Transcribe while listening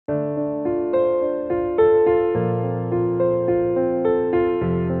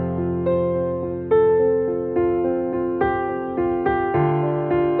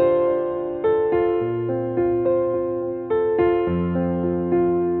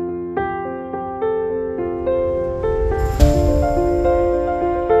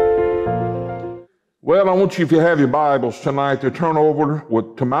Well, I want you, if you have your Bibles tonight, to turn over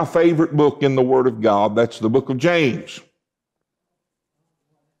to my favorite book in the Word of God. That's the book of James.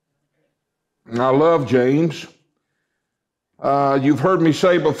 I love James. You've heard me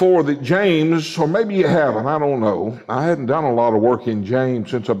say before that James, or maybe you haven't, I don't know. I hadn't done a lot of work in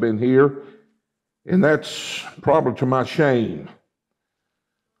James since I've been here, and that's probably to my shame.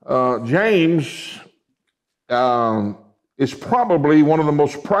 James is probably one of the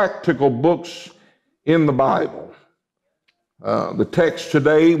most practical books in the Bible. The text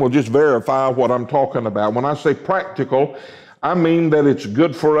today will just verify what I'm talking about. When I say practical, I mean that it's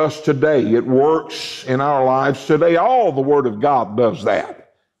good for us today. It works in our lives today. All the Word of God does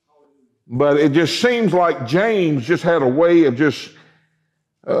that. But it just seems like James just had a way of just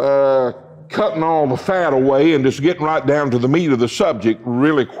cutting all the fat away and just getting right down to the meat of the subject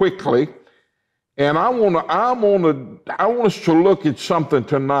really quickly. And I want us to look at something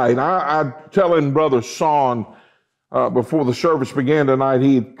tonight. I telling Brother Son before the service began tonight,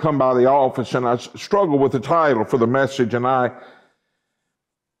 he'd come by the office, and I struggled with the title for the message, and I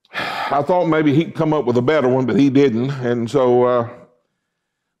thought maybe he'd come up with a better one, but he didn't. And so,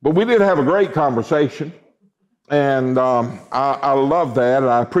 but we did have a great conversation, and I love that, and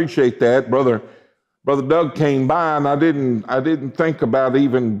I appreciate that. Brother Doug came by, and I didn't think about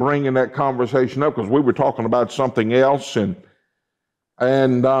even bringing that conversation up because we were talking about something else. And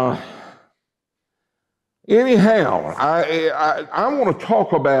anyhow, I want to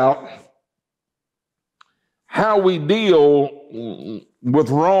talk about how we deal with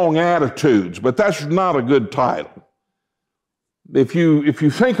wrong attitudes, but that's not a good title. If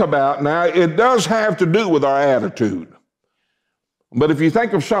you think about now, it does have to do with our attitude. But if you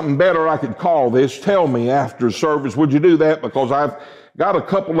think of something better I could call this, tell me after service, would you do that? Because I've got a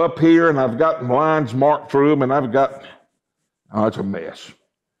couple up here, and I've got lines marked through them, and it's a mess.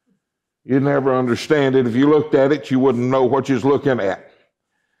 You'd never understand it. If you looked at it, you wouldn't know what you're looking at.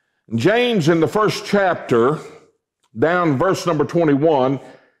 James, in the first chapter, down verse number 21,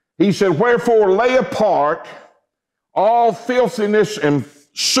 he said, "Wherefore lay apart all filthiness and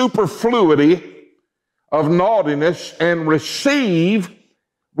superfluity of naughtiness, and receive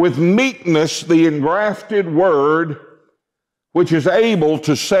with meekness the engrafted word, which is able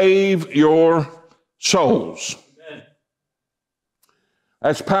to save your souls." Amen.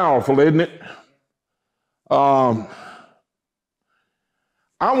 That's powerful, isn't it? I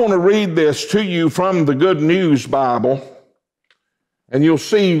want to read this to you from the Good News Bible, and you'll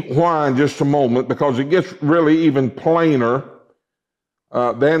see why in just a moment, because it gets really even plainer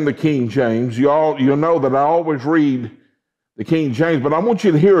than the King James. You'll know that I always read the King James, but I want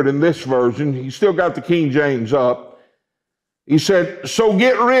you to hear it in this version. He still got the King James up. He said, "So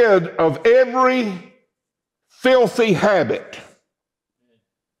get rid of every filthy habit." That's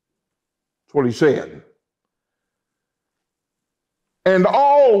what he said. "And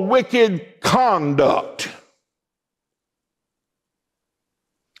all wicked conduct."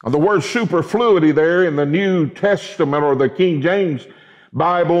 The word superfluity there in the New Testament or the King James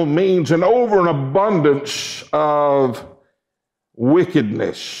Bible means an over and abundance of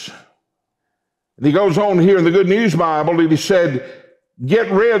wickedness. And he goes on here in the Good News Bible, and he said, "Get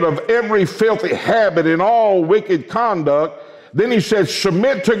rid of every filthy habit and all wicked conduct." Then he said,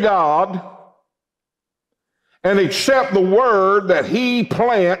 "Submit to God and accept the word that he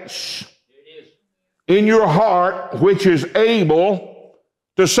plants in your heart, which is able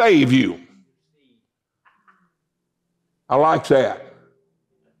to save you." I like that.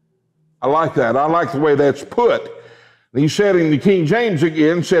 I like that. I like the way that's put. He said in the King James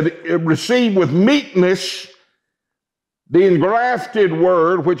again, said, "Receive with meekness the engrafted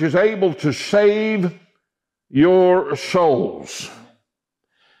word, which is able to save your souls."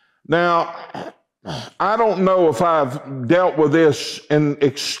 Now, I don't know if I've dealt with this in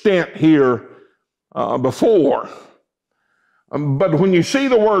extent here before, but when you see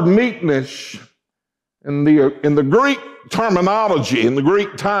the word meekness in the Greek terminology, in the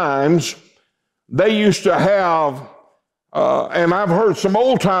Greek times, they used to have, and I've heard some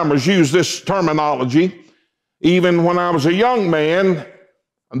old timers use this terminology, even when I was a young man,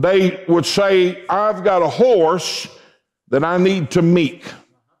 they would say, "I've got a horse that I need to meek."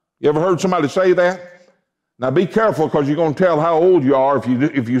 You ever heard somebody say that? Now be careful, because you're going to tell how old you are if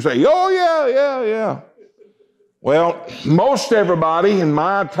you say, "Oh yeah." Well, most everybody in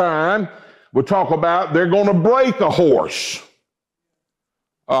my time would talk about they're going to break a horse.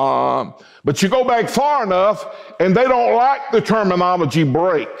 But you go back far enough, and they don't like the terminology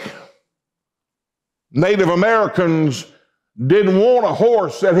break. Native Americans didn't want a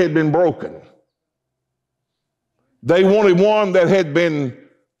horse that had been broken. They wanted one that had been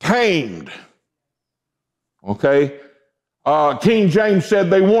tamed. Okay? King James said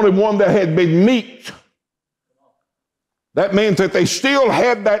they wanted one that had been meek. That meant that they still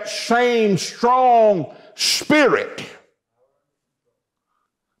had that same strong spirit,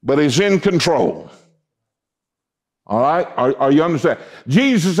 but is in control. All right? Are you understand?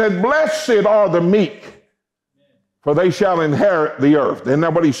 Jesus said, blessed are the meek, for they shall inherit the earth. Isn't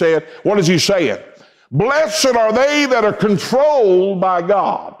that what he said? What is he saying? Blessed are they that are controlled by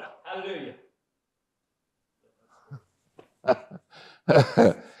God. Hallelujah.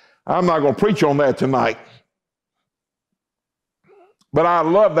 I'm not going to preach on that tonight. But I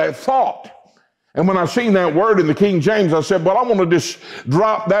love that thought. And when I seen that word in the King James, I said, well, I want to just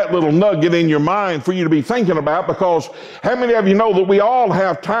drop that little nugget in your mind for you to be thinking about, because how many of you know that we all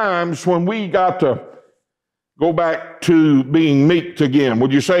have times when we got to go back to being meek again?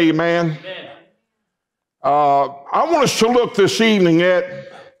 Would you say amen? Amen. I want us to look this evening at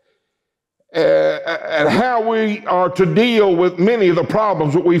how we are to deal with many of the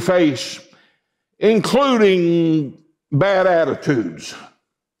problems that we face, including bad attitudes.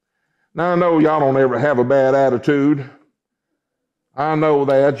 Now, I know y'all don't ever have a bad attitude. I know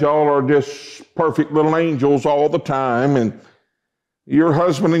that. Y'all are just perfect little angels all the time, and your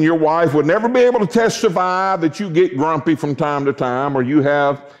husband and your wife would never be able to testify that you get grumpy from time to time or you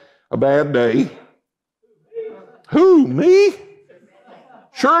have a bad day. Who, me?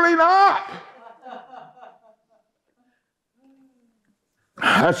 Surely not.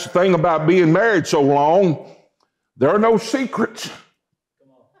 That's the thing about being married so long. There are no secrets.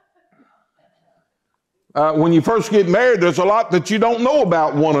 When you first get married, there's a lot that you don't know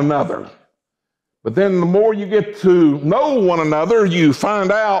about one another. But then the more you get to know one another, you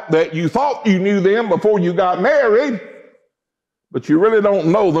find out that you thought you knew them before you got married, but you really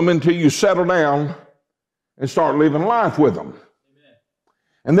don't know them until you settle down and start living life with them. Amen.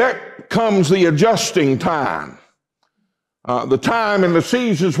 And there comes the adjusting time. The time and the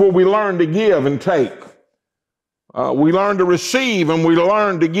seasons where we learn to give and take. We learn to receive and we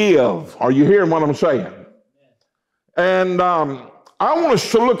learn to give. Are you hearing what I'm saying? And I want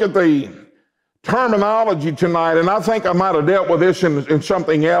us to look at the terminology tonight, and I think I might have dealt with this in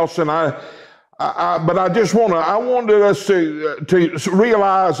something else, and but I wanted us to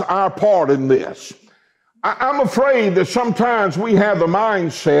realize our part in this. I'm afraid that sometimes we have the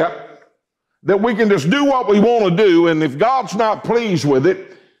mindset that we can just do what we want to do, and if God's not pleased with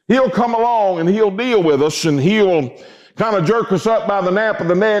it, he'll come along and he'll deal with us, and he'll kind of jerk us up by the nape of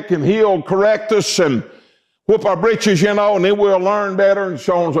the neck, and he'll correct us and whoop our britches, and then we'll learn better, and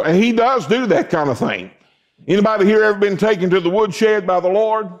so on and so on. And he does do that kind of thing. Anybody here ever been taken to the woodshed by the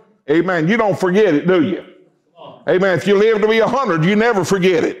Lord? Amen. You don't forget it, do you? Amen. If you live to be 100, you never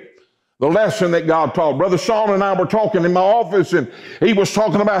forget it. The lesson that God taught. Brother Sean and I were talking in my office, and he was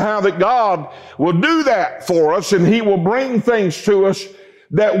talking about how that God will do that for us, and he will bring things to us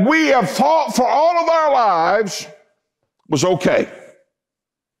that we have thought for all of our lives was okay.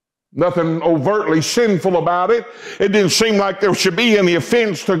 Nothing overtly sinful about it. It didn't seem like there should be any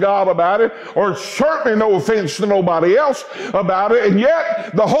offense to God about it, or certainly no offense to nobody else about it. And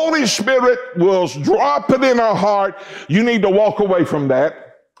yet the Holy Spirit will drop it in our heart. You need to walk away from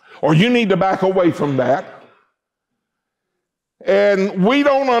that, or you need to back away from that. And we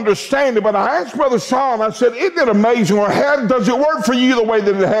don't understand it. But I asked Brother Sean, I said, isn't it amazing, or does it work for you the way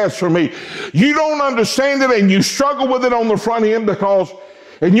that it has for me? You don't understand it, and you struggle with it on the front end, because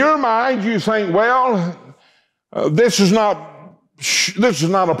in your mind you think, well, this is not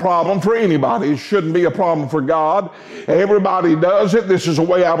a problem for anybody. It shouldn't be a problem for God. Everybody does it. This is the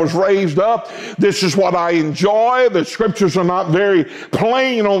way I was raised up. This is what I enjoy. The scriptures are not very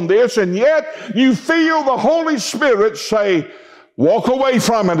plain on this, and yet you feel the Holy Spirit say, walk away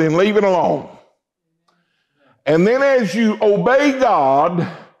from it and leave it alone. And then as you obey God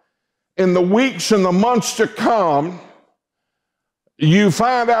in the weeks and the months to come, you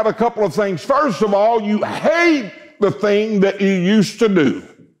find out a couple of things. First of all, you hate the thing that you used to do,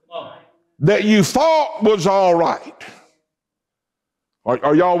 that you thought was all right.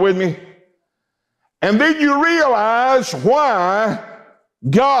 Are y'all with me? And then you realize why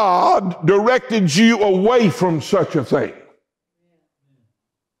God directed you away from such a thing.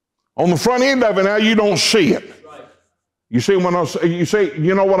 On the front end of it now, you don't see it. You see when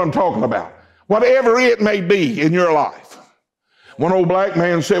you know what I'm talking about. Whatever it may be in your life. One old black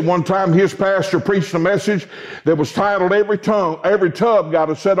man said one time his pastor preached a message that was titled, every tub got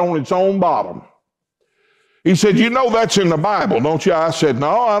to sit on its own bottom. He said, you know that's in the Bible, don't you? I said,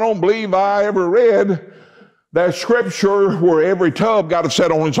 no, I don't believe I ever read that scripture where every tub got to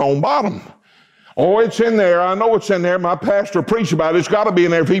sit on its own bottom. Oh, it's in there. I know it's in there. My pastor preached about it. It's got to be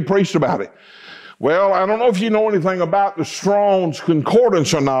in there if he preached about it. Well, I don't know if you know anything about the Strong's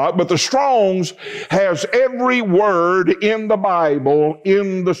Concordance or not, but the Strong's has every word in the Bible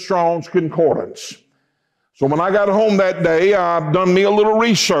in the Strong's Concordance. So when I got home that day, I've done me a little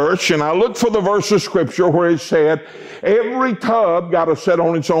research, and I looked for the verse of Scripture where it said, every tub got to sit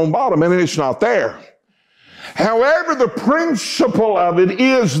on its own bottom, and it's not there. However, the principle of it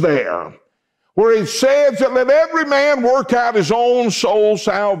is there, where it says that let every man work out his own soul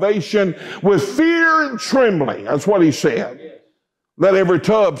salvation with fear and trembling. That's what he said. Let every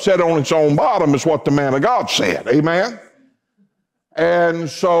tub sit on its own bottom is what the man of God said. Amen? And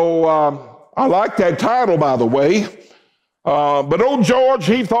so I like that title, by the way. But old George,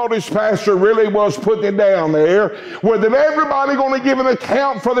 he thought his pastor really was putting it down there, where that everybody going to give an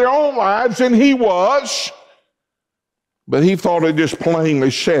account for their own lives, and he was. But he thought it just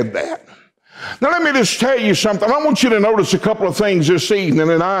plainly said that. Now let me just tell you something. I want you to notice a couple of things this evening,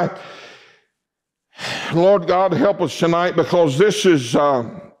 and Lord God, help us tonight, because this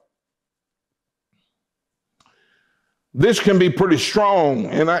can be pretty strong,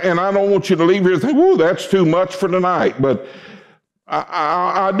 and I don't want you to leave here and think, "Ooh, that's too much for tonight." But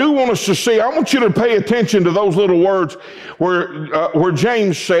I do want us to see. I want you to pay attention to those little words where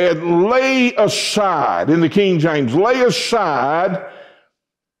James said, "Lay aside," in the King James, "lay aside."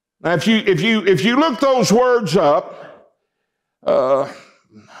 Now, if you look those words up,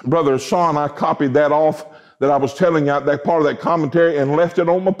 Brother Son, I copied that off that I was telling you, that part of that commentary, and left it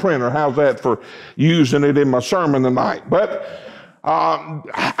on my printer. How's that for using it in my sermon tonight? But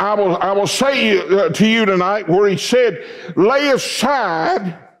I will say to you tonight where he said, lay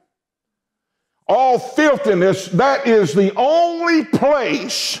aside all filthiness. That is the only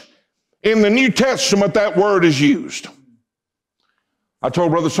place in the New Testament that word is used. I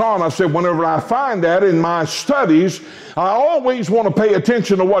told Brother Son, I said, whenever I find that in my studies, I always want to pay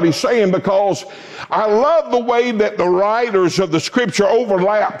attention to what he's saying, because I love the way that the writers of the Scripture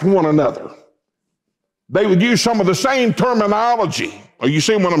overlapped one another. They would use some of the same terminology. Are you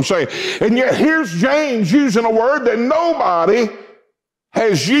seeing what I'm saying? And yet here's James using a word that nobody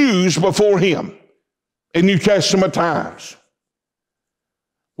has used before him in New Testament times,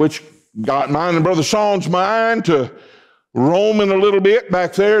 which got mine and Brother Son's mind to roaming a little bit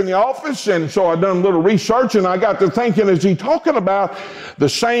back there in the office. And so I done a little research, and I got to thinking, is he talking about the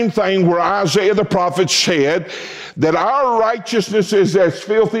same thing where Isaiah the prophet said that our righteousness is as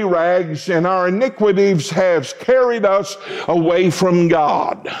filthy rags and our iniquities have carried us away from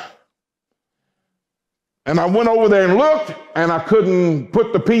God? And I went over there and looked, and I couldn't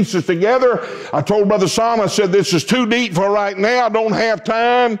put the pieces together. I told Brother Son, I said, this is too deep for right now. I don't have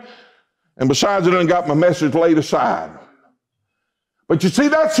time. And besides, I done got my message laid aside. But you see,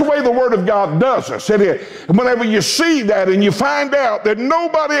 that's the way the Word of God does us. And whenever you see that and you find out that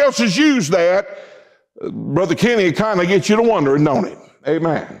nobody else has used that, Brother Kenny kind of gets you to wondering, don't it?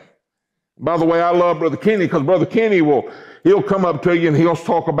 Amen. By the way, I love Brother Kenny, because Brother Kenny he'll come up to you and he'll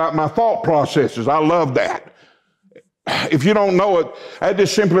talk about my thought processes. I love that. If you don't know it, that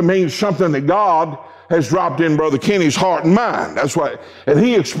just simply means something that God has dropped in Brother Kenny's heart and mind. That's why, and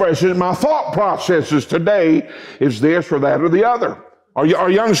he expresses, my thought processes today is this or that or the other. Are you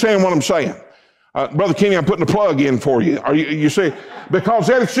understanding what I'm saying? Brother Kenny, I'm putting a plug in for you. You see? Because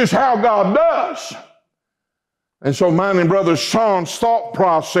that's just how God does. And so mine and Brother Son's thought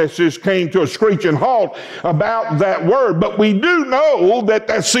processes came to a screeching halt about that word. But we do know that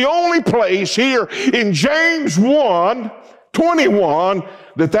that's the only place here in James 1:21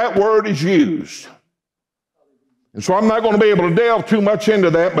 that word is used. And so I'm not going to be able to delve too much into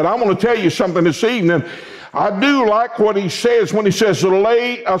that, but I want to tell you something this evening. I do like what he says when he says to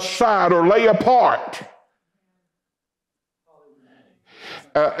lay aside or lay apart.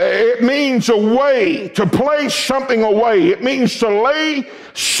 It means away, to place something away. It means to lay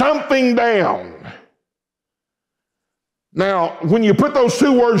something down. Now, when you put those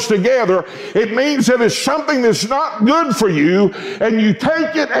two words together, it means that it's something that's not good for you, and you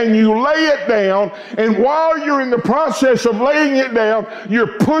take it and you lay it down, and while you're in the process of laying it down,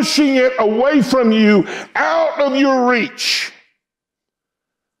 you're pushing it away from you, out of your reach.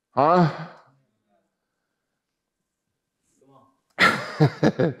 Huh?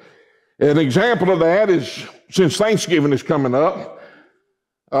 An example of that is, since Thanksgiving is coming up,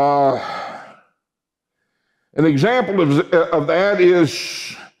 an example of that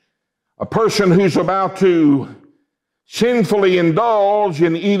is a person who's about to sinfully indulge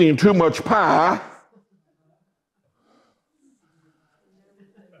in eating too much pie.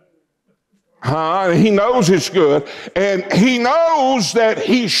 He knows it's good, and he knows that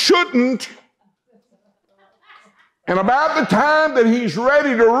he shouldn't. And about the time that he's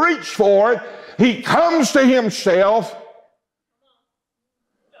ready to reach for it, he comes to himself.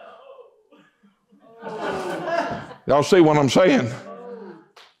 Y'all see what I'm saying?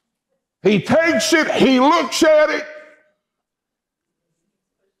 He takes it, he looks at it,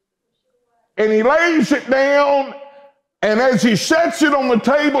 and he lays it down, and as he sets it on the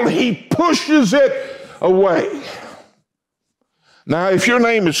table, he pushes it away. Now, if your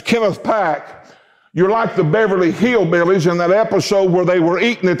name is Kenneth Pack, you're like the Beverly Hillbillies in that episode where they were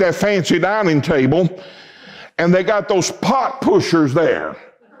eating at that fancy dining table, and they got those pot pushers there.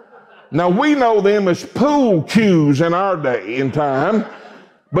 Now, we know them as pool cues in our day and time,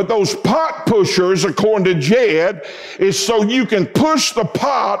 but those pot pushers, according to Jed, is so you can push the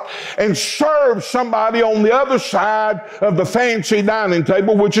pot and serve somebody on the other side of the fancy dining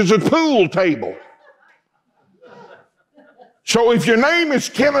table, which is a pool table. So if your name is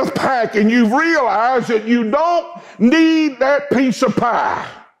Kenneth Pack and you've realized that you don't need that piece of pie,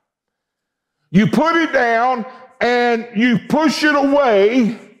 you put it down and you push it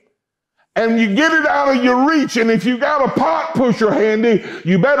away, and you get it out of your reach, and if you got a pot pusher handy,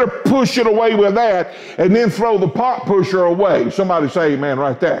 you better push it away with that and then throw the pot pusher away. Somebody say amen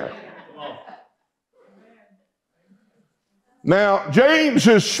right there. Now, James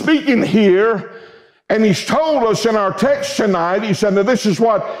is speaking here, and he's told us in our text tonight, he said, now this is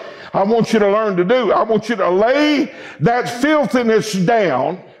what I want you to learn to do. I want you to lay that filthiness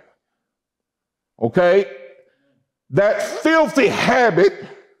down, okay? That filthy habit,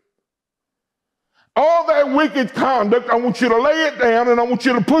 all that wicked conduct, I want you to lay it down, and I want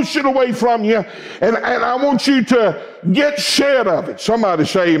you to push it away from you, and I want you to get shed of it. Somebody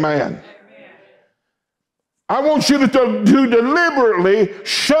say amen. I want you to deliberately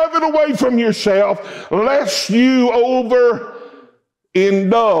shove it away from yourself, lest you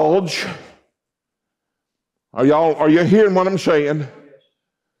overindulge. Are you hearing what I'm saying?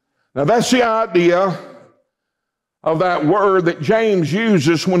 Now that's the idea of that word that James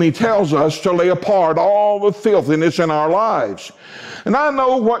uses when he tells us to lay apart all the filthiness in our lives. And I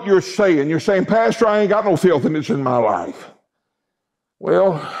know what you're saying. You're saying, Pastor, I ain't got no filthiness in my life.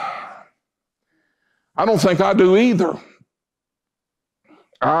 Well, I don't think I do either.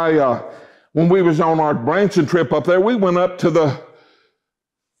 When we was on our Branson trip up there, we went up to the,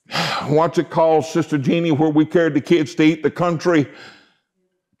 what's it called, Sister Jeannie, where we carried the kids to eat, the country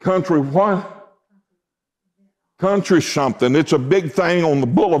what? Country something. It's a big thing on the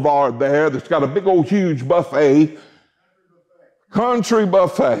boulevard there that's got a big old huge buffet. Country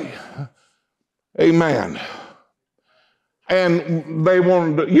buffet. Amen. And they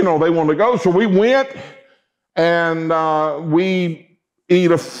wanted to go, so we went, and we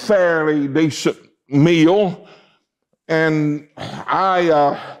eat a fairly decent meal, and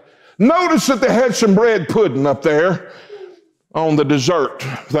I noticed that they had some bread pudding up there on the dessert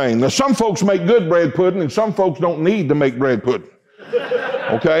thing. Now, some folks make good bread pudding, and some folks don't need to make bread pudding.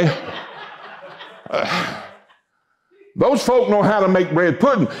 Okay? Those folk know how to make bread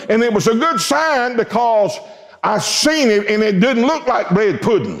pudding. And it was a good sign because I seen it, and it didn't look like bread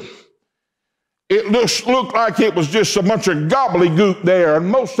pudding. It just looked like it was just a bunch of gobbledygook there, and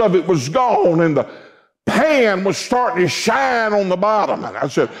most of it was gone, and the pan was starting to shine on the bottom. And I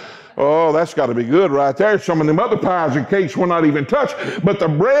said, oh, that's got to be good right there. Some of them other pies and cakes were not even touched, but the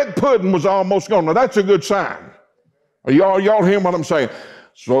bread pudding was almost gone. Now, that's a good sign. Are y'all hearing what I'm saying?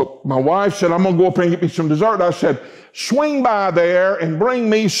 So my wife said, I'm going to go up and get me some dessert. I said, swing by there and bring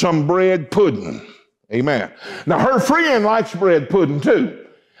me some bread pudding. Amen. Now, her friend likes bread pudding too,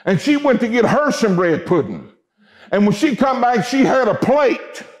 and she went to get her some bread pudding. And when she come back, she had a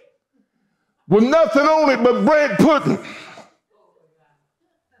plate with nothing on it but bread pudding.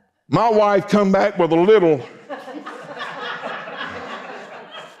 My wife come back with a little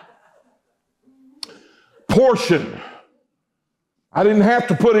portion. I didn't have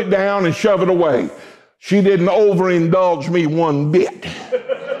to put it down and shove it away. She didn't overindulge me one bit.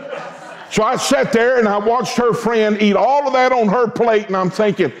 So I sat there and I watched her friend eat all of that on her plate, and I'm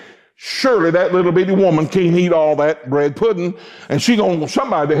thinking, surely that little bitty woman can't eat all that bread pudding, and she's going to want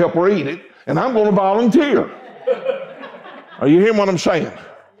somebody to help her eat it, and I'm going to volunteer. Are you hearing what I'm saying?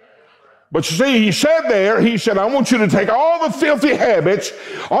 But you see, he said, I want you to take all the filthy habits,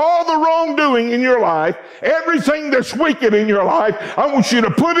 all the wrongdoing in your life, everything that's wicked in your life, I want you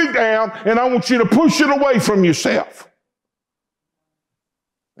to put it down, and I want you to push it away from yourself.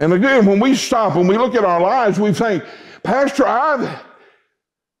 And again, when we stop and we look at our lives, we think, Pastor, I've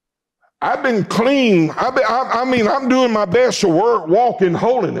been clean. I'm doing my best to walk in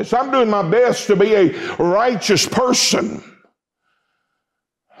holiness. I'm doing my best to be a righteous person.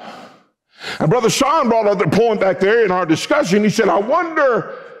 And Brother Sean brought up the point back there in our discussion. He said, I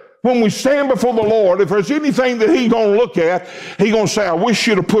wonder when we stand before the Lord, if there's anything that he's going to look at, he's going to say, I wish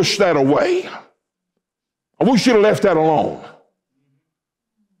you'd have pushed that away. I wish you'd have left that alone.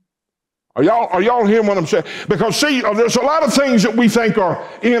 Are y'all hearing what I'm saying? Because see, there's a lot of things that we think are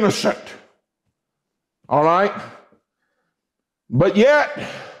innocent. All right? But yet,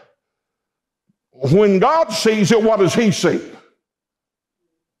 when God sees it, what does he see?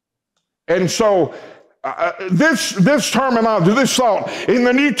 And so, this terminology, this thought, in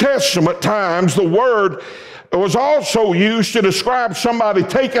the New Testament times, the word was also used to describe somebody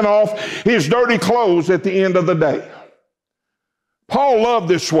taking off his dirty clothes at the end of the day. Paul loved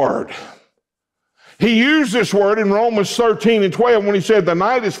this word. He used this word in Romans 13 and 12 when he said, the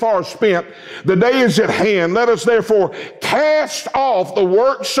night is far spent, the day is at hand. Let us therefore cast off the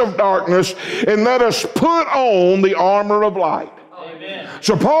works of darkness and let us put on the armor of light. Amen.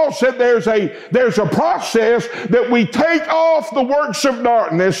 So Paul said there's a process that we take off the works of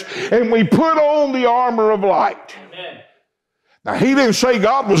darkness and we put on the armor of light. Amen. Now he didn't say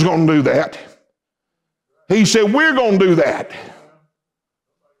God was going to do that. He said we're going to do that.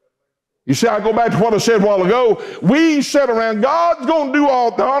 You see, I go back to what I said a while ago. We sit around, God's going to do all.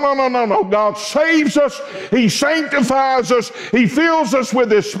 No. God saves us. He sanctifies us. He fills us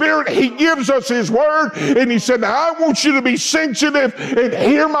with His Spirit. He gives us His Word. And He said, now I want you to be sensitive and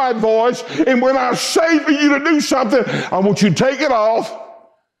hear my voice. And when I say for you to do something, I want you to take it off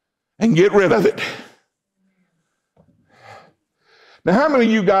and get rid of it. Now, how many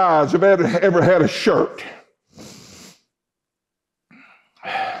of you guys have ever had a shirt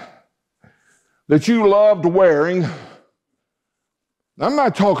that you loved wearing? I'm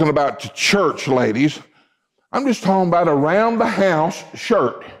not talking about church, ladies. I'm just talking about a round the house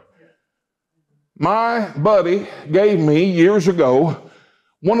shirt. My buddy gave me years ago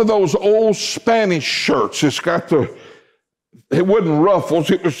one of those old Spanish shirts. It wasn't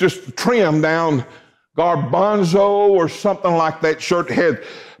ruffles, it was just trimmed down garbanzo or something like that shirt. It had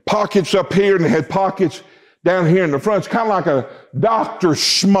pockets up here and it had pockets down here in the front. It's kind of like a doctor's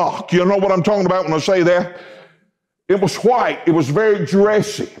smock. You know what I'm talking about when I say that? It was white. It was very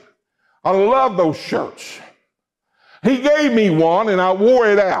dressy. I love those shirts. He gave me one and I wore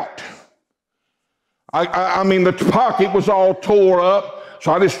it out. I mean, the pocket was all tore up,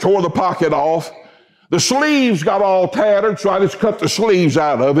 so I just tore the pocket off. The sleeves got all tattered, so I just cut the sleeves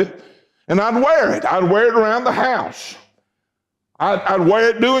out of it. And I'd wear it. I'd wear it around the house. I'd wear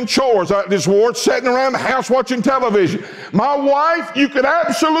it doing chores. I just wore it sitting around the house watching television. My wife, you could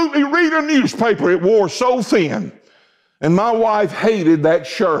absolutely read a newspaper. It wore so thin. And my wife hated that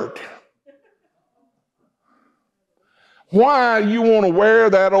shirt. Why do you want to wear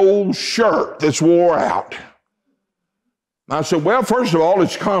that old shirt that's wore out? And I said, well, first of all,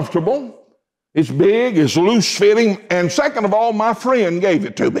 it's comfortable. It's big, it's loose-fitting. And second of all, my friend gave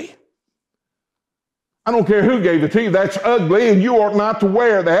it to me. I don't care who gave it to you. That's ugly, and you ought not to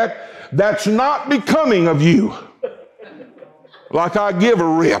wear that. That's not becoming of you. Like I give a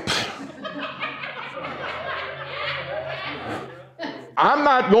rip. I'm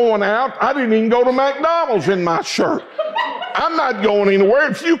not going out. I didn't even go to McDonald's in my shirt. I'm not going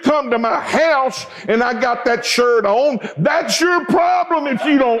anywhere. If you come to my house and I got that shirt on, that's your problem if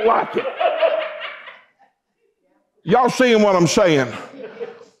you don't like it. Y'all seeing what I'm saying?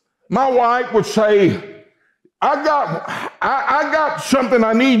 My wife would say, I got something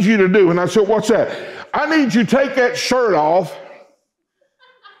I need you to do. And I said, what's that? I need you to take that shirt off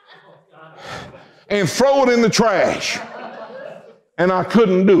and throw it in the trash. And I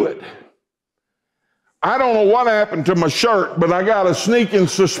couldn't do it. I don't know what happened to my shirt, but I got a sneaking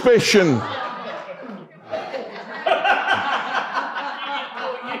suspicion.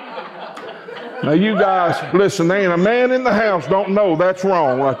 Now you guys, listen, there ain't a man in the house don't know that's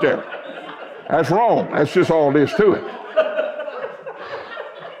wrong right there. That's wrong. That's just all there is to it.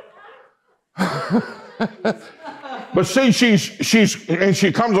 But see,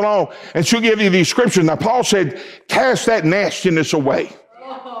 she comes along and she'll give you these scriptures. Now Paul said, cast that nastiness away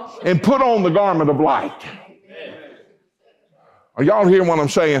and put on the garment of light. Are y'all hearing what I'm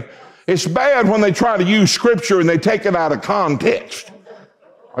saying? It's bad when they try to use scripture and they take it out of context.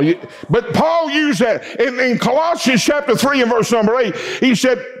 But Paul used that in Colossians chapter 3 and verse number 8. He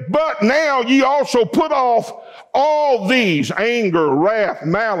said, but now ye also put off all these: anger, wrath,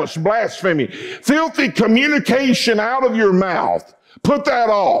 malice, blasphemy, filthy communication out of your mouth. Put that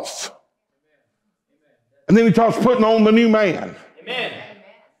off. And then he talks putting on the new man. Amen.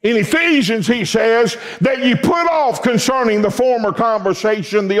 In Ephesians, he says that you put off concerning the former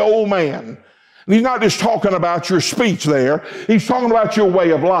conversation the old man. And he's not just talking about your speech there. He's talking about your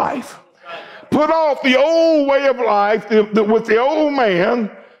way of life. Put off the old way of life with the old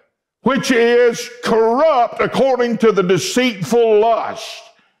man which is corrupt according to the deceitful lust.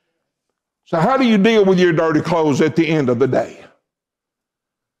 So how do you deal with your dirty clothes at the end of the day?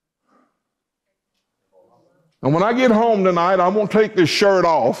 And when I get home tonight, I'm going to take this shirt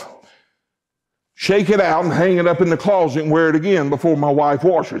off, shake it out, and hang it up in the closet and wear it again before my wife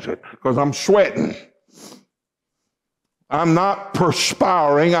washes it, because I'm sweating. I'm not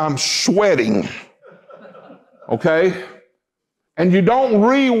perspiring, I'm sweating. Okay? And you don't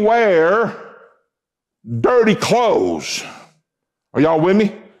re-wear dirty clothes. Are y'all with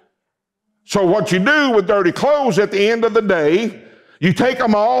me? So what you do with dirty clothes at the end of the day, you take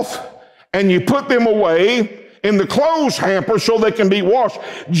them off and you put them away in the clothes hamper so they can be washed.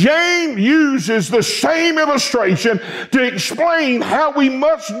 James uses the same illustration to explain how we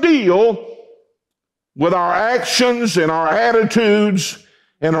must deal with our actions and our attitudes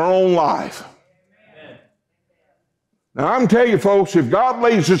in our own life. Amen. Now, I'm telling you, folks, if God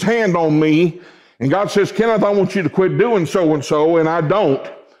lays his hand on me and God says, Kenneth, I want you to quit doing so-and-so, and I don't,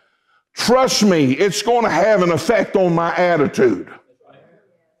 trust me, it's going to have an effect on my attitude.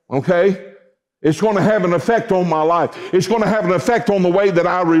 Okay? It's going to have an effect on my life. It's going to have an effect on the way that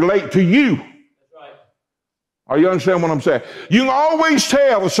I relate to you. Are you understand what I'm saying? You can always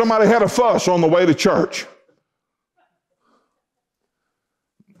tell if somebody had a fuss on the way to church.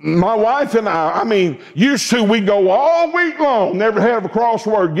 My wife and I used to, we'd go all week long, never have a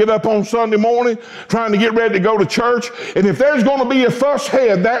crossword, get up on Sunday morning, trying to get ready to go to church. And if there's going to be a fuss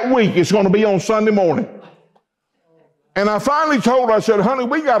head that week, it's going to be on Sunday morning. And I finally told her, I said, honey,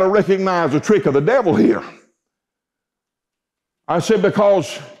 we got to recognize the trick of the devil here. I said,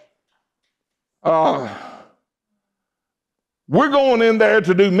 because we're going in there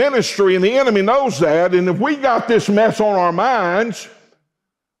to do ministry, and the enemy knows that. And if we got this mess on our minds,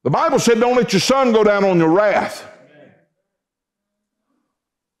 the Bible said, don't let your sun go down on your wrath.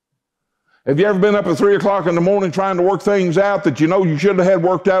 Have you ever been up at 3 o'clock in the morning trying to work things out that you know you should have had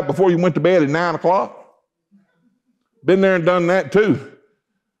worked out before you went to bed at 9 o'clock? Been there and done that too.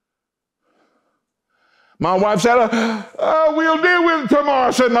 My wife said, we'll deal with it tomorrow.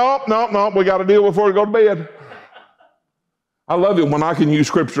 I said, no, we got to deal before we go to bed. I love it when I can use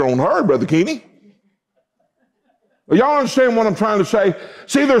scripture on her, Brother Keeney. Y'all understand what I'm trying to say?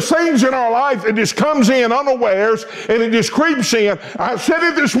 See, there's things in our life that just comes in unawares and it just creeps in. I said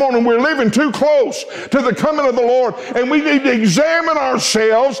it this morning, we're living too close to the coming of the Lord, and we need to examine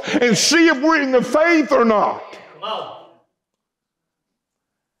ourselves and see if we're in the faith or not.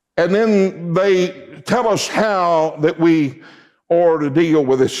 And then they tell us how that we are to deal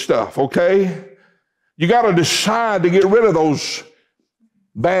with this stuff, okay? You got to decide to get rid of those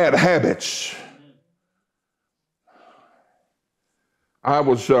bad habits. I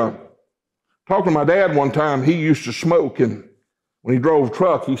was talking to my dad one time. He used to smoke, and when he drove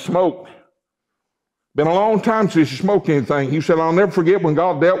truck, he smoked. Been a long time since he smoked anything. He said, I'll never forget when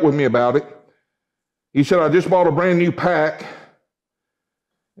God dealt with me about it. He said, I just bought a brand new pack.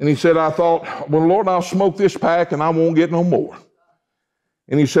 And he said, I thought, well, Lord, I'll smoke this pack and I won't get no more.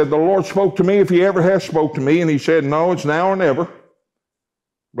 And he said, the Lord spoke to me if he ever has spoke to me. And he said, no, it's now or never.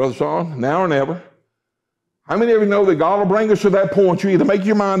 Brother Son, now or never. How many of you know that God will bring us to that point? You either make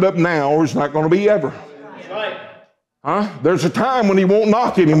your mind up now or it's not going to be ever. That's right. Huh? There's a time when he won't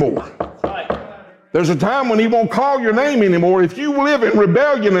knock anymore. That's right. There's a time when he won't call your name anymore. If you live in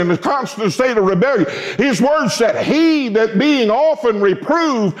rebellion, in a constant state of rebellion, his word said, he that being often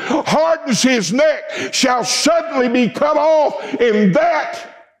reproved hardens his neck shall suddenly be cut off in that.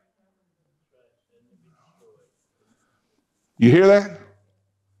 You hear that?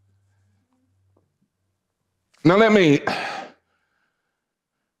 Now let me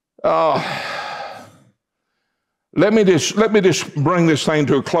just bring this thing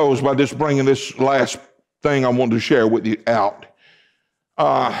to a close by just bringing this last thing I wanted to share with you out.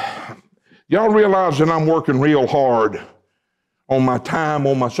 Y'all realize that I'm working real hard on my time,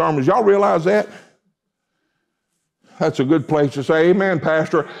 on my sermons. Y'all realize that? That's a good place to say amen,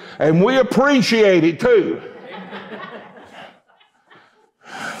 Pastor. And we appreciate it too.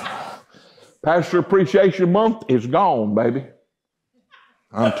 Pastor Appreciation Month is gone, baby.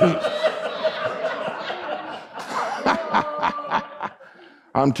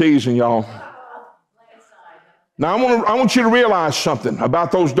 I'm teasing y'all. Now, I want you to realize something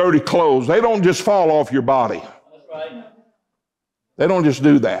about those dirty clothes. They don't just fall off your body. That's right. They don't just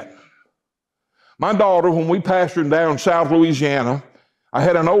do that. My daughter, when we pastored down South Louisiana, I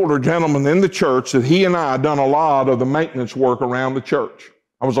had an older gentleman in the church that he and I had done a lot of the maintenance work around the church.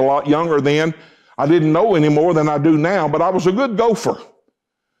 I was a lot younger then. I didn't know any more than I do now, but I was a good gopher.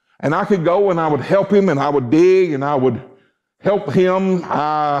 And I could go and I would help him and I would dig and I would help him.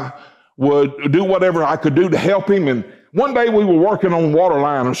 would do whatever I could do to help him. And one day we were working on water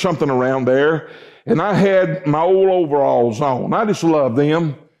line or something around there, and I had my old overalls on. I just love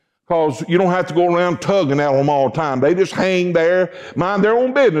them because you don't have to go around tugging at them all the time. They just hang there, mind their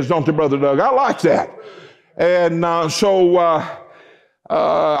own business, don't they, Brother Doug? I like that. And I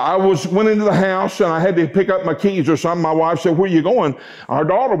went into the house, and I had to pick up my keys or something. My wife said, "Where are you going?" Our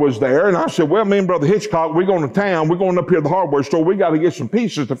daughter was there, and I said, "Well, me and Brother Hitchcock, we're going to town. We're going up here to the hardware store. We got to get some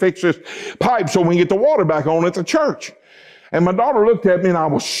pieces to fix this pipe so we can get the water back on at the church." And my daughter looked at me, and I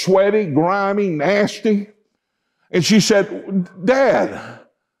was sweaty, grimy, nasty. And she said, "Dad,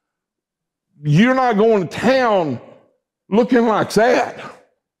 you're not going to town looking like that."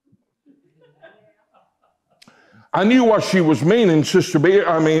 I knew what she was meaning, Sister Judy,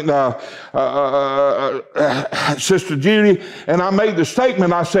 and I made the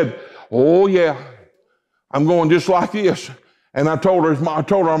statement. I said, "Oh yeah, I'm going just like this." And I told her,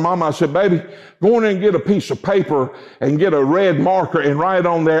 Mama, I said, "Baby, go in there and get a piece of paper and get a red marker and write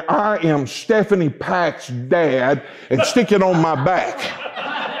on there, 'I am Stephanie Pack's dad,' and stick it on my back."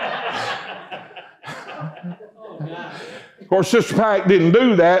 Of course, Sister Pack didn't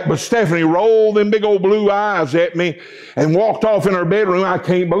do that, but Stephanie rolled them big old blue eyes at me and walked off in her bedroom. "I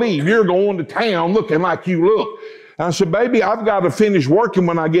can't believe you're going to town looking like you look." And I said, "Baby, I've got to finish working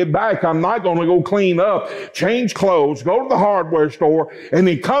when I get back. I'm not going to go clean up, change clothes, go to the hardware store, and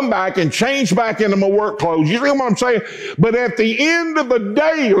then come back and change back into my work clothes." You see what I'm saying? But at the end of the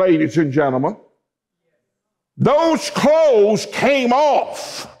day, ladies and gentlemen, those clothes came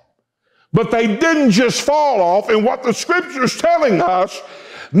off. But they didn't just fall off. And what the Scripture is telling us,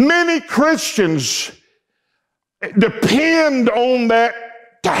 many Christians depend on that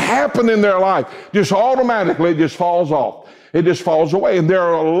to happen in their life. Just automatically, it just falls off. It just falls away. And there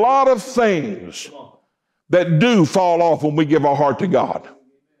are a lot of things that do fall off when we give our heart to God.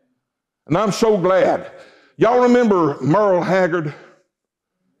 And I'm so glad. Y'all remember Merle Haggard?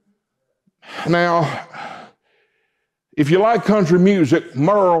 Now, if you like country music,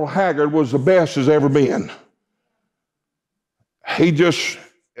 Merle Haggard was the best has ever been.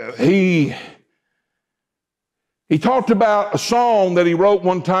 He talked about a song that he wrote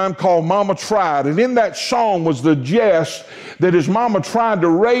one time called "Mama Tried." And in that song was the jest that his mama tried to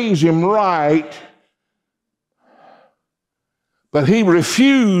raise him right, but he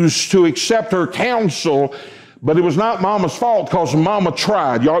refused to accept her counsel. But it was not Mama's fault because Mama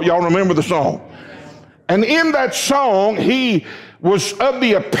tried. Y'all remember the song? And in that song, he was of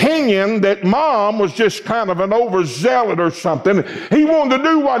the opinion that Mom was just kind of an overzealot or something. He wanted to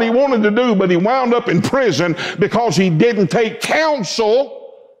do what he wanted to do, but he wound up in prison because he didn't take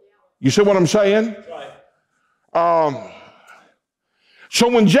counsel. You see what I'm saying? So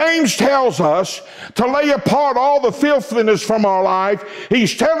when James tells us to lay apart all the filthiness from our life,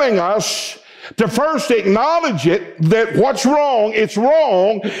 he's telling us to first acknowledge it, that what's wrong, it's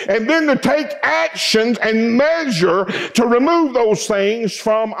wrong, and then to take actions and measure to remove those things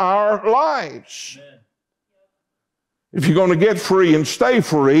from our lives. Amen. If you're going to get free and stay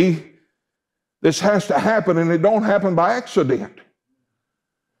free, this has to happen, and it don't happen by accident.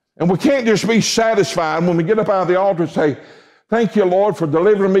 And we can't just be satisfied when we get up out of the altar and say, "Thank you, Lord, for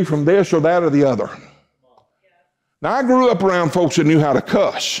delivering me from this or that or the other." Now, I grew up around folks that knew how to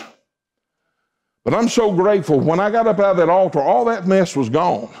cuss. But I'm so grateful. When I got up out of that altar, all that mess was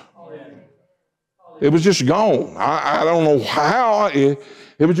gone. It was just gone. I don't know how. It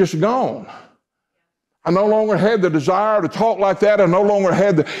was just gone. I no longer had the desire to talk like that.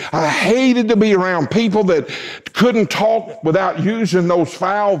 I hated to be around people that couldn't talk without using those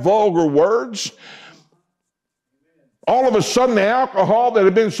foul, vulgar words. All of a sudden, the alcohol that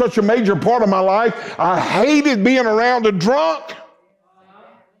had been such a major part of my life, I hated being around a drunk.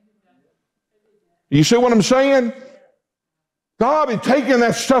 You see what I'm saying? God had taken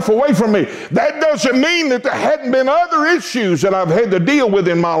that stuff away from me. That doesn't mean that there hadn't been other issues that I've had to deal with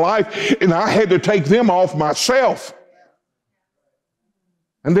in my life, and I had to take them off myself.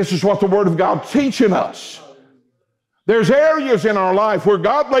 And this is what the Word of God is teaching us. There's areas in our life where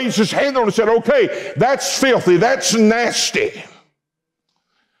God lays His hand on and said, "Okay, that's filthy, that's nasty."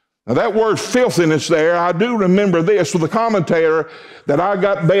 Now that word filthiness there, I do remember this with a commentator that I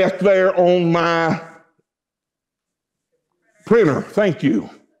got back there on my printer. Thank you.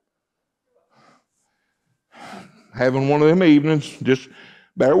 Having one of them evenings, just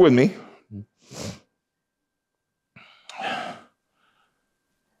bear with me.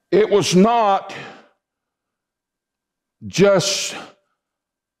 It was not just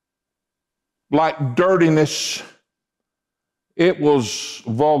like dirtiness. It was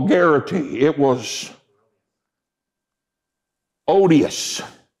vulgarity. It was odious.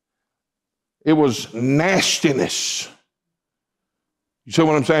 It was nastiness. You see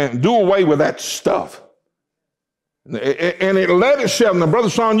what I'm saying? Do away with that stuff. And it led itself. Now, Brother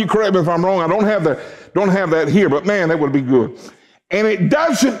Son, you correct me if I'm wrong. I don't have that here, but man, that would be good. And it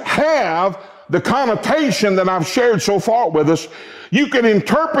doesn't have the connotation that I've shared so far with us. You can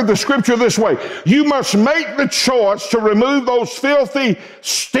interpret the scripture this way. You must make the choice to remove those filthy,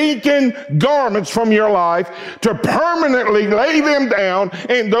 stinking garments from your life, to permanently lay them down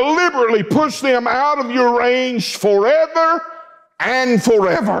and deliberately push them out of your range forever and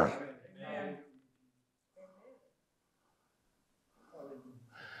forever.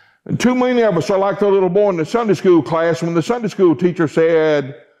 And too many of us are like the little boy in the Sunday school class when the Sunday school teacher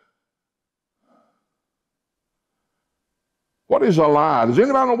said, "What is a lie?" Does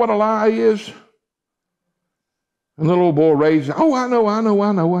anybody know what a lie is? And the little boy raised, "Oh, I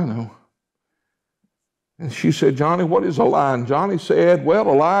know. And she said, "Johnny, what is a lie?" And Johnny said, "Well,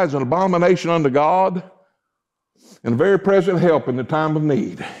 a lie is an abomination unto God and a very present help in the time of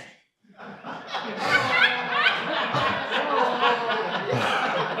need."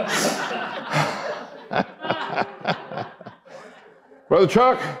 Brother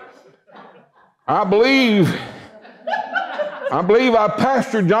Chuck, I believe I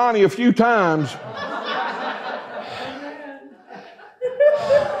pastored Johnny a few times.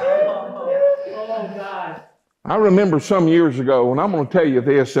 I remember some years ago, and I'm going to tell you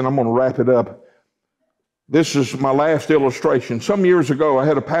this, and I'm going to wrap it up. This is my last illustration. Some years ago, I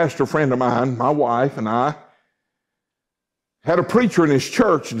had a pastor friend of mine, my wife and I, had a preacher in his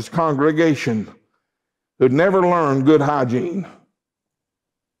church, in his congregation, who'd never learned good hygiene.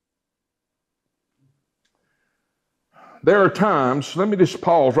 There are times, let me just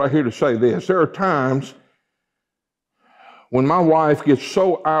pause right here to say this. There are times when my wife gets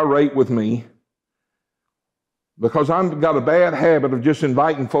so irate with me because I've got a bad habit of just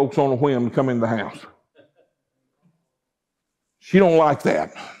inviting folks on a whim to come in the house. She don't like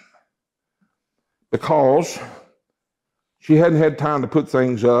that because she hadn't had time to put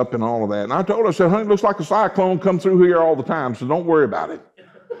things up and all of that. And I told her, I said, "Honey, it looks like a cyclone comes through here all the time, so don't worry about it."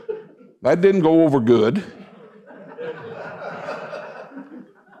 That didn't go over good.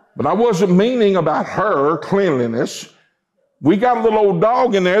 But I wasn't meaning about her cleanliness. We got a little old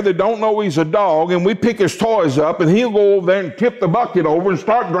dog in there that don't know he's a dog, and we pick his toys up, and he'll go over there and tip the bucket over and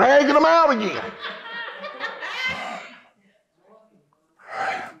start dragging them out again.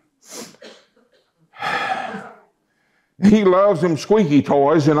 He loves them squeaky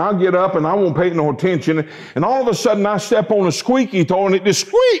toys, and I'll get up and I won't pay no attention, and all of a sudden I step on a squeaky toy and it just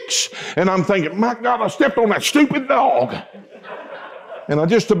squeaks, and I'm thinking, my God, I stepped on that stupid dog. And I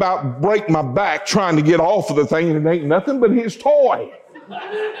just about break my back trying to get off of the thing, and it ain't nothing but his toy.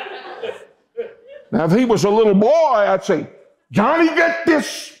 Now, if he was a little boy, I'd say, "Johnny, get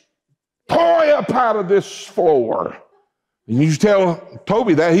this toy up out of this floor." And you just tell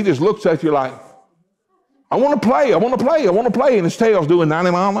Toby that, he just looks at you like, I want to play, and his tail's doing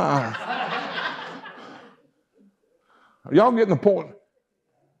 90 miles an hour. Are y'all getting the point?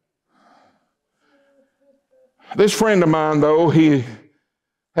 This friend of mine, though, he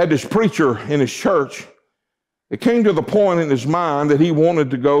had this preacher in his church. It came to the point in his mind that he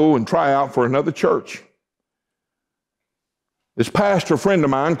wanted to go and try out for another church. This pastor friend of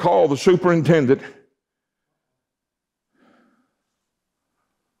mine called the superintendent.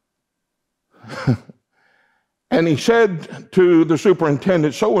 And he said to the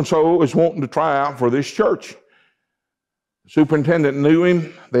superintendent, "So-and-so is wanting to try out for this church." The superintendent knew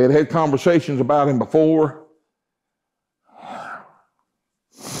him. They had had conversations about him before.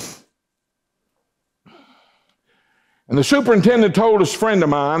 And the superintendent told this friend of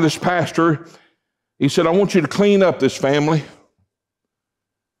mine, this pastor, he said, "I want you to clean up this family."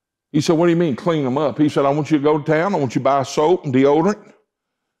 He said, "What do you mean clean them up?" He said, "I want you to go to town. I want you to buy soap and deodorant.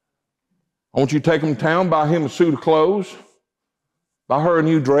 I want you to take them to town, buy him a suit of clothes, buy her a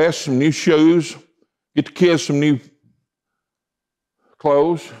new dress, some new shoes, get the kids some new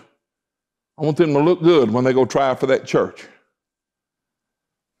clothes. I want them to look good when they go try for that church."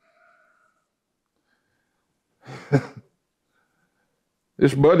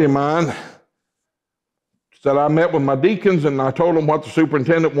 This buddy of mine said, "I met with my deacons and I told them what the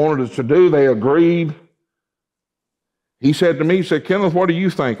superintendent wanted us to do. They agreed." He said to me, he said, "Kenneth, what do you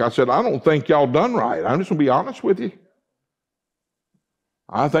think?" I said, "I don't think y'all done right. I'm just going to be honest with you.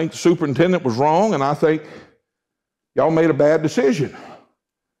 I think the superintendent was wrong, and I think y'all made a bad decision."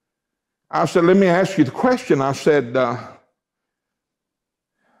 I said, "Let me ask you the question." I said,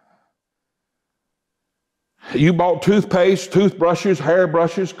 "You bought toothpaste, toothbrushes,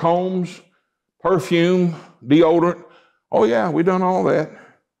 hairbrushes, combs, perfume, deodorant?" "Oh, yeah, we done all that."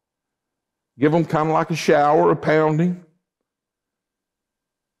 give them kind of like a shower, a pounding.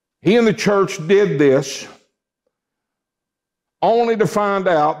 He and the church did this only to find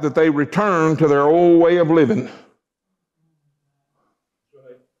out that they returned to their old way of living.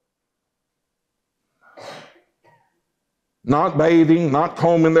 Not bathing, not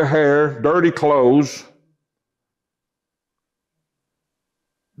combing their hair, dirty clothes.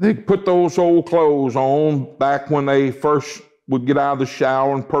 They put those old clothes on back when they first would get out of the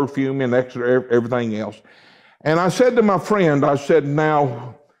shower and perfume and everything else. And I said to my friend, I said,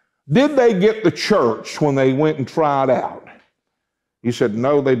 now, did they get the church when they went and tried out? He said,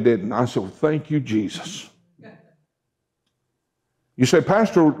 no, they didn't. I said, well, thank you, Jesus. You say,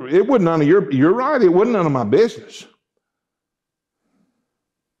 Pastor, it wasn't none of you're right, it wasn't none of my business.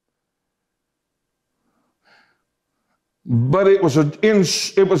 But it was an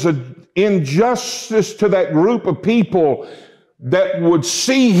injustice to that group of people that would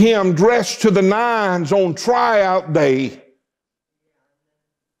see him dressed to the nines on tryout day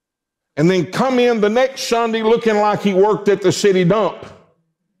and then come in the next Sunday looking like he worked at the city dump.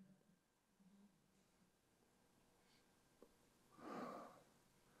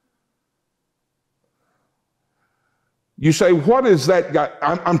 You say, what is that guy?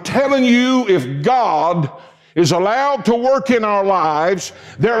 I'm telling you, if God is allowed to work in our lives,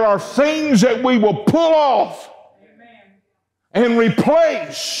 there are things that we will pull off and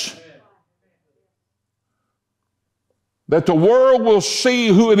replace, that the world will see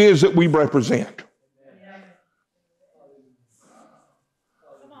who it is that we represent.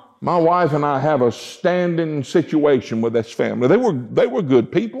 My wife and I have a standing situation with this family. They were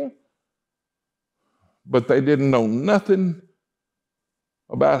good people, but they didn't know nothing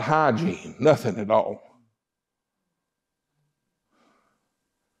about hygiene, nothing at all.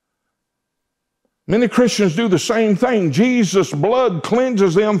 Many Christians do the same thing. Jesus' blood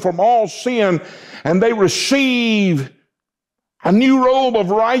cleanses them from all sin, and they receive a new robe of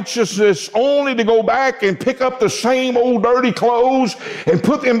righteousness only to go back and pick up the same old dirty clothes and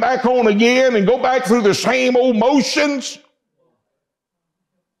put them back on again and go back through the same old motions.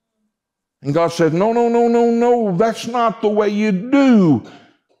 And God said, no, that's not the way you do. I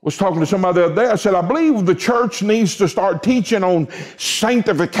was talking to somebody the other day. I said, I believe the church needs to start teaching on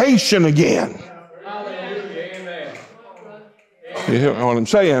sanctification again. You hear what I'm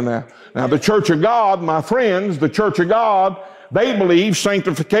saying now? Now, the Church of God, my friends, the Church of God, they believe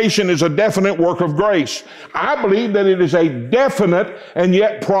sanctification is a definite work of grace. I believe that it is a definite and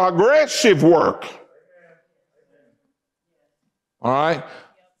yet progressive work. All right?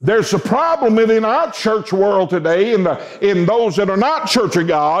 There's a problem within our church world today, in those that are not Church of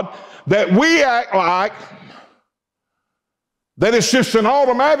God, that we act like that it's just an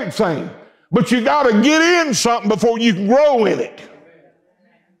automatic thing. But you got to get in something before you can grow in it.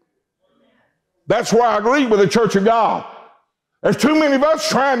 That's where I agree with the Church of God. There's too many of us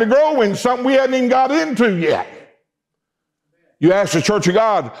trying to grow in something we hadn't even got into yet. You ask the Church of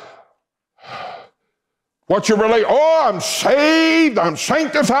God, what's your relation? Oh, I'm saved, I'm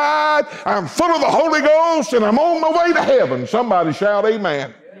sanctified, I'm full of the Holy Ghost, and I'm on my way to heaven. Somebody shout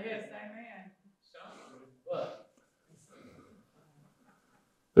amen. Yes, amen.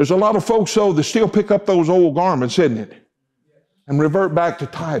 There's a lot of folks, though, that still pick up those old garments, isn't it? And revert back to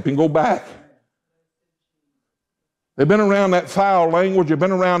type and go back. They've been around that foul language, they've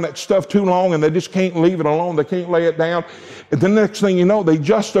been around that stuff too long, and they just can't leave it alone. They can't lay it down. And the next thing you know, they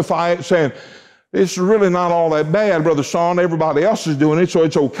justify it saying, it's really not all that bad, Brother Son. Everybody else is doing it, so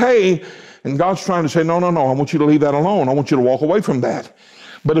it's okay. And God's trying to say, no, I want you to leave that alone. I want you to walk away from that.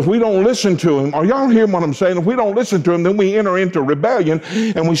 But if we don't listen to him, are y'all hearing what I'm saying? If we don't listen to him, then we enter into rebellion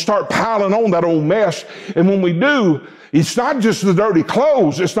and we start piling on that old mess. And when we do, it's not just the dirty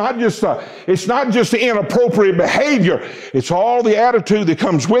clothes. It's not just the inappropriate behavior. It's all the attitude that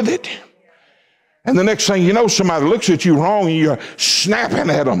comes with it. And the next thing you know, somebody looks at you wrong and you're snapping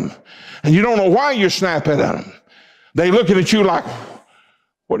at them. And you don't know why you're snapping at them. They looking at you like,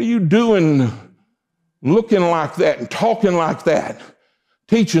 what are you doing looking like that and talking like that?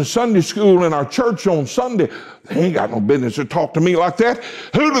 Teaching Sunday school in our church on Sunday. They ain't got no business to talk to me like that.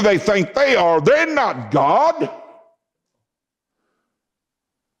 Who do they think they are? They're not God.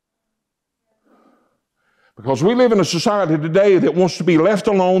 Because we live in a society today that wants to be left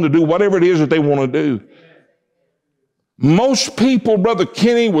alone to do whatever it is that they want to do. Most people, Brother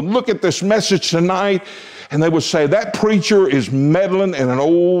Kenny, would look at this message tonight and they would say, that preacher is meddling in an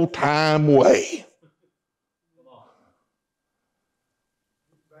old-time way.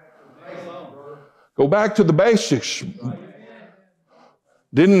 Go back to the basics.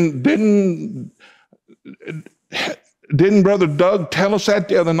 Didn't Brother Doug tell us that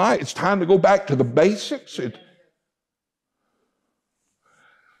the other night? It's time to go back to the basics.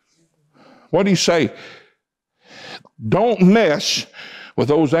 What do you say? Don't mess with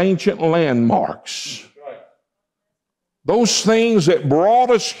those ancient landmarks. Those things that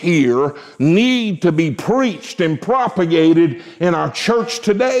brought us here need to be preached and propagated in our church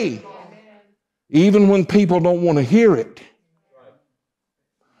today, even when people don't want to hear it.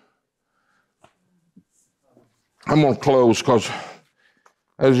 I'm going to close because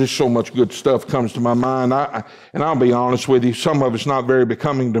there's just so much good stuff comes to my mind. And I'll be honest with you, some of it's not very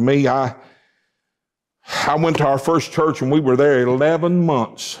becoming to me. I went to our first church and we were there 11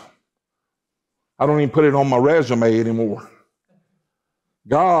 months. I don't even put it on my resume anymore.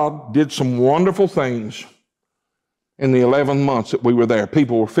 God did some wonderful things in the 11 months that we were there.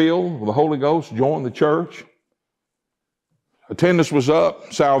 People were filled with the Holy Ghost, joined the church. Attendance was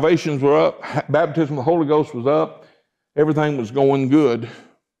up, salvations were up, baptism of the Holy Ghost was up. Everything was going good.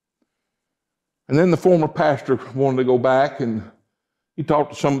 And then the former pastor wanted to go back, and he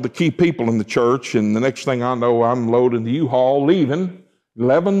talked to some of the key people in the church, and the next thing I know, I'm loading the U-Haul, leaving.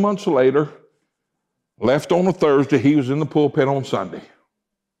 11 months later, left on a Thursday, he was in the pulpit on Sunday.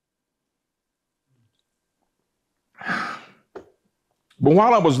 But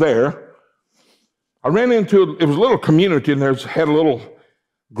while I was there, I ran into, it was a little community, and had a little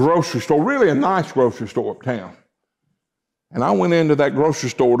grocery store, really a nice grocery store uptown. And I went into that grocery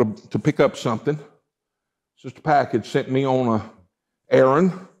store to pick up something. Sister Pack had sent me on an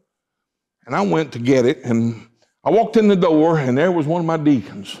errand, and I went to get it, and I walked in the door, and there was one of my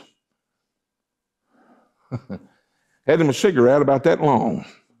deacons. Had him a cigarette about that long.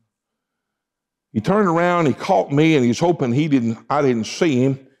 He turned around, he caught me, and he's hoping I didn't see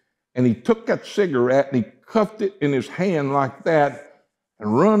him, and he took that cigarette and he cuffed it in his hand like that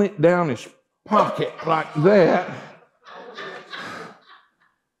and run it down his pocket like that.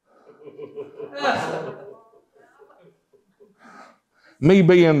 Me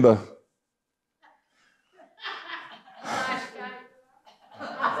being the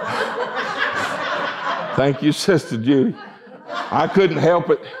thank you, Sister Judy. I couldn't help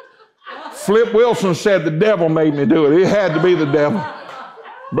it. Flip Wilson said the devil made me do it. It had to be the devil.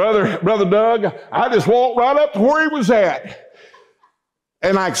 Brother Doug, I just walked right up to where he was at.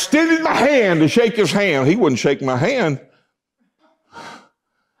 And I extended my hand to shake his hand. He wouldn't shake my hand.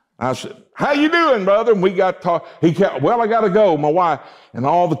 I said, how you doing, brother? And we got talk. He kept, well, I got to go, my wife. And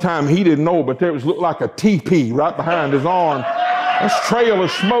all the time he didn't know, but there looked like a teepee right behind his arm. This trail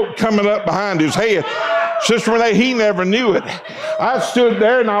of smoke coming up behind his head. Sister Renee, he never knew it. I stood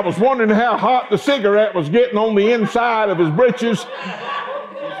there and I was wondering how hot the cigarette was getting on the inside of his britches.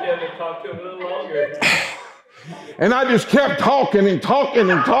 Talk to him a little longer. And I just kept talking and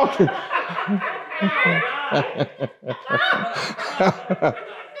talking and talking.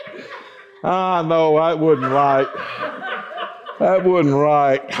 I know, that wasn't right. That wasn't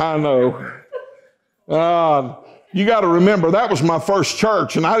right. I know. You got to remember, that was my first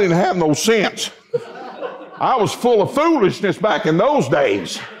church, and I didn't have no sense. I was full of foolishness back in those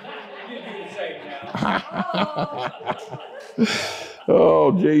days.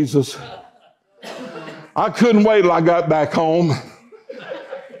 Oh, Jesus. I couldn't wait till I got back home.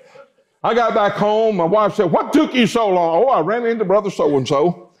 I got back home. My wife said, what took you so long? Oh, I ran into Brother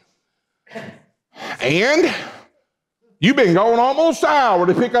So-and-so. And you've been going almost an hour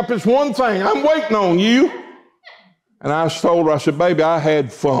to pick up this one thing. I'm waiting on you. And I told her, I said, baby, I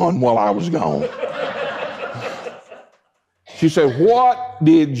had fun while I was gone. She said, what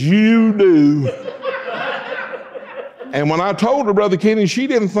did you do? And when I told her, Brother Kenny, she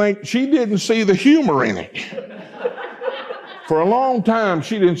didn't see the humor in it. For a long time,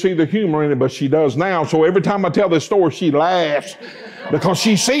 she didn't see the humor in it, but she does now. So every time I tell this story, she laughs because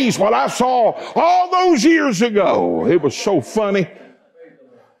she sees what I saw all those years ago. It was so funny.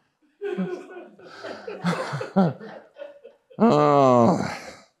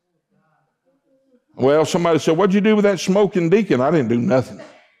 Well, somebody said, what'd you do with that smoking deacon? I didn't do nothing.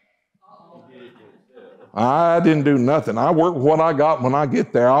 I didn't do nothing. I work with what I got when I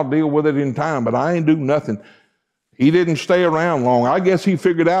get there. I'll deal with it in time, but I ain't do nothing. He didn't stay around long. I guess he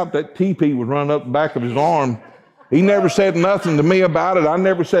figured out that TP was running up the back of his arm. He never said nothing to me about it. I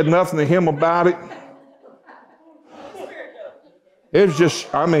never said nothing to him about it. It's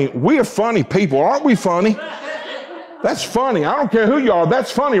just, I mean, we're funny people. Aren't we funny? That's funny. I don't care who you are.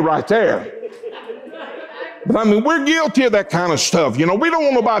 That's funny right there. But I mean, we're guilty of that kind of stuff. You know, we don't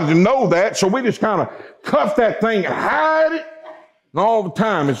want nobody to know that, so we just kind of cuff that thing and hide it. And all the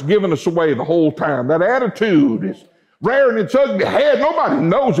time, it's giving us away the whole time. That attitude is rearing its ugly head. Nobody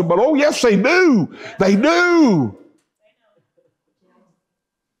knows it, but oh, yes, they do. They do.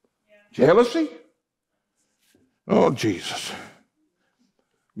 Jealousy? Oh, Jesus.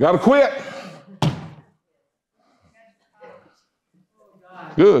 Got to quit.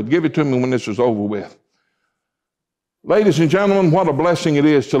 Good. Give it to me when this is over with. Ladies and gentlemen, what a blessing it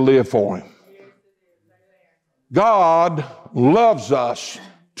is to live for Him. God loves us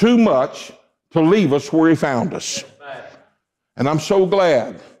too much to leave us where He found us. And I'm so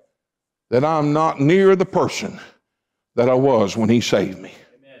glad that I'm not near the person that I was when He saved me.